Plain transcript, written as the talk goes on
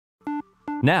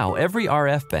Now, every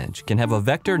RF bench can have a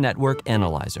vector network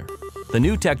analyzer. The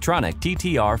new Tektronix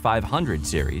TTR500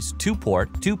 series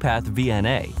 2-port, 2-path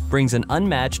VNA brings an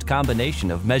unmatched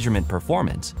combination of measurement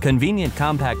performance, convenient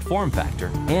compact form factor,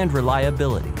 and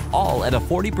reliability, all at a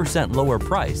 40% lower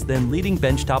price than leading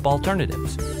benchtop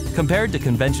alternatives. Compared to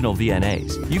conventional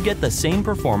VNAs, you get the same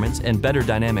performance and better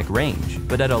dynamic range,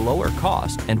 but at a lower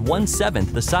cost and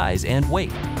 1/7 the size and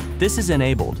weight. This is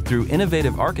enabled through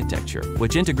innovative architecture,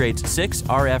 which integrates 6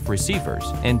 RF receivers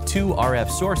and 2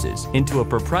 RF sources into a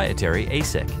proprietary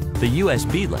ASIC. The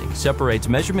USB link separates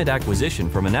measurement acquisition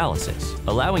from analysis,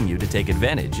 allowing you to take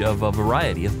advantage of a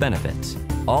variety of benefits.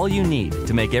 All you need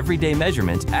to make everyday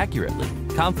measurements accurately,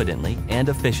 confidently, and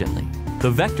efficiently.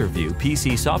 The VectorView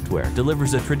PC software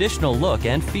delivers a traditional look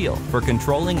and feel for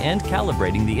controlling and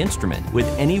calibrating the instrument with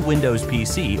any Windows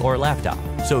PC or laptop,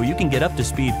 so you can get up to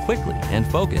speed quickly and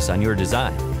focus on your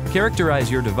design. Characterize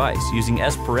your device using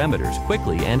S parameters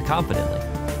quickly and confidently.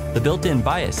 The built-in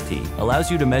bias tee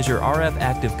allows you to measure RF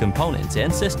active components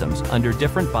and systems under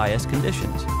different bias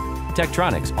conditions.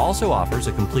 Tektronix also offers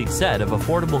a complete set of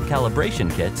affordable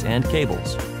calibration kits and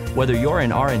cables. Whether you're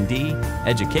in R&D,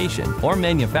 education, or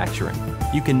manufacturing,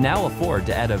 you can now afford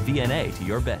to add a VNA to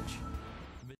your bench.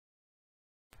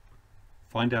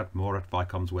 Find out more at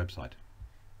Vicom's website.